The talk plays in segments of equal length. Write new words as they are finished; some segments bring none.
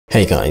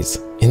Hey guys,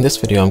 in this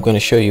video I'm going to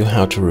show you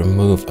how to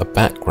remove a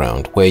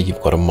background where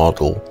you've got a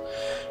model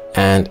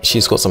and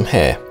she's got some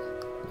hair.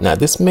 Now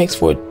this makes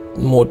for a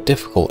more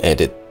difficult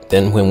edit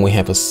than when we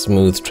have a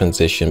smooth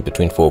transition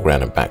between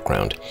foreground and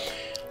background.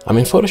 I'm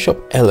in Photoshop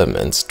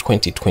Elements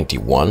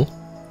 2021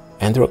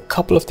 and there are a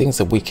couple of things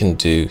that we can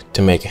do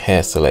to make a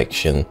hair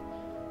selection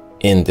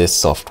in this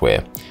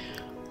software.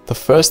 The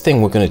first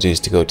thing we're going to do is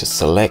to go to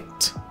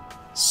Select,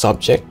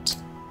 Subject,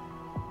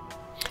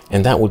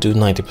 and that will do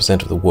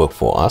 90% of the work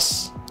for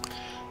us.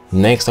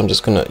 Next,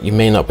 you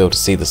may not be able to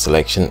see the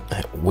selection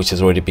which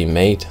has already been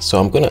made, so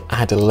I'm going to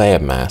add a layer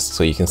mask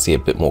so you can see a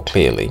bit more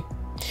clearly.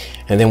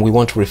 And then we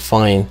want to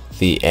refine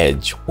the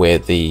edge where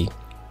the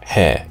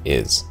hair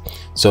is.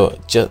 So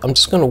I'm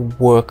just going to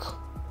work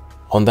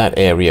on that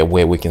area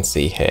where we can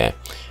see hair.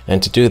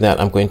 And to do that,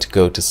 I'm going to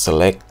go to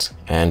Select,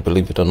 and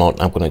believe it or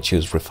not, I'm going to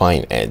choose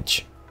Refine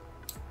Edge.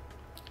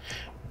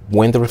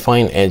 When the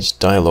Refine Edge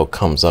dialog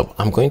comes up,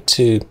 I'm going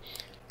to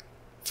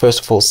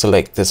first of all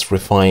select this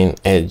Refine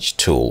Edge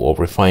tool or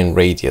Refine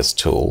Radius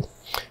tool,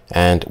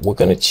 and we're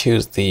going to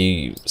choose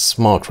the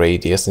Smart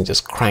Radius and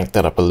just crank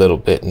that up a little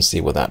bit and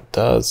see what that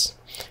does.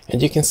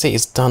 And you can see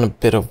it's done a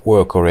bit of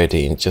work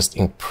already in just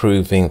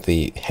improving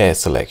the hair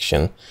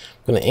selection. I'm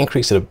going to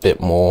increase it a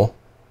bit more,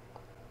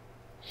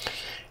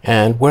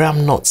 and where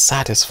I'm not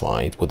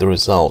satisfied with the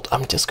result,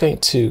 I'm just going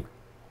to,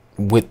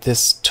 with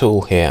this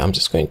tool here, I'm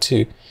just going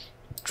to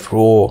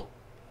draw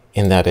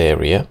in that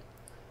area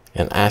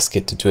and ask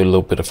it to do a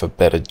little bit of a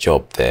better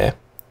job there.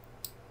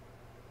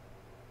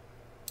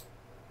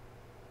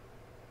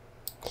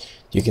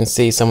 You can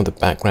see some of the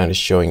background is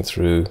showing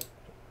through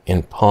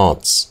in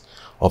parts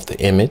of the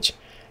image,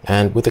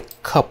 and with a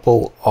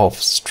couple of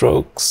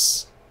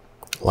strokes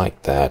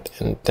like that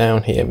and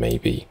down here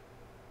maybe,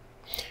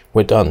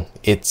 we're done.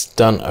 It's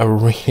done a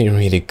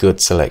really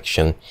good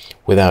selection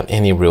without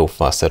any real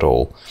fuss at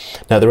all.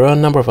 Now there are a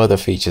number of other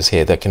features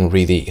here that can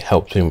really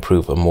help to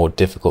improve a more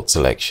difficult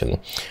selection,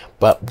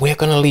 but we're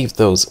going to leave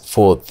those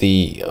for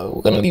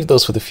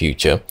the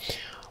future.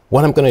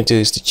 What I'm going to do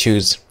is to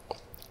choose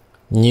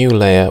new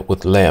layer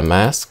with layer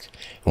mask,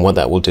 and what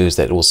that will do is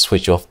that it will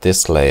switch off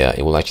this layer.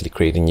 It will actually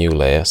create a new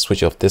layer,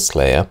 switch off this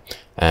layer,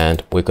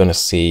 and we're going to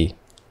see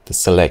the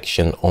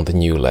selection on the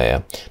new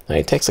layer. Now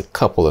it takes a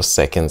couple of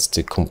seconds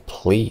to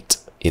complete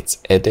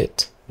its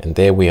edit, and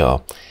there we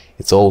are.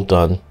 It's all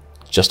done.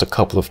 Just a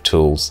couple of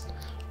tools.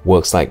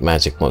 Works like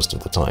magic most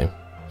of the time.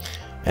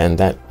 And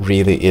that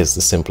really is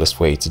the simplest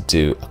way to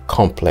do a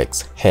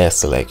complex hair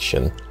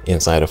selection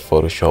inside of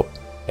Photoshop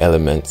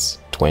Elements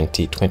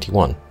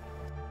 2021.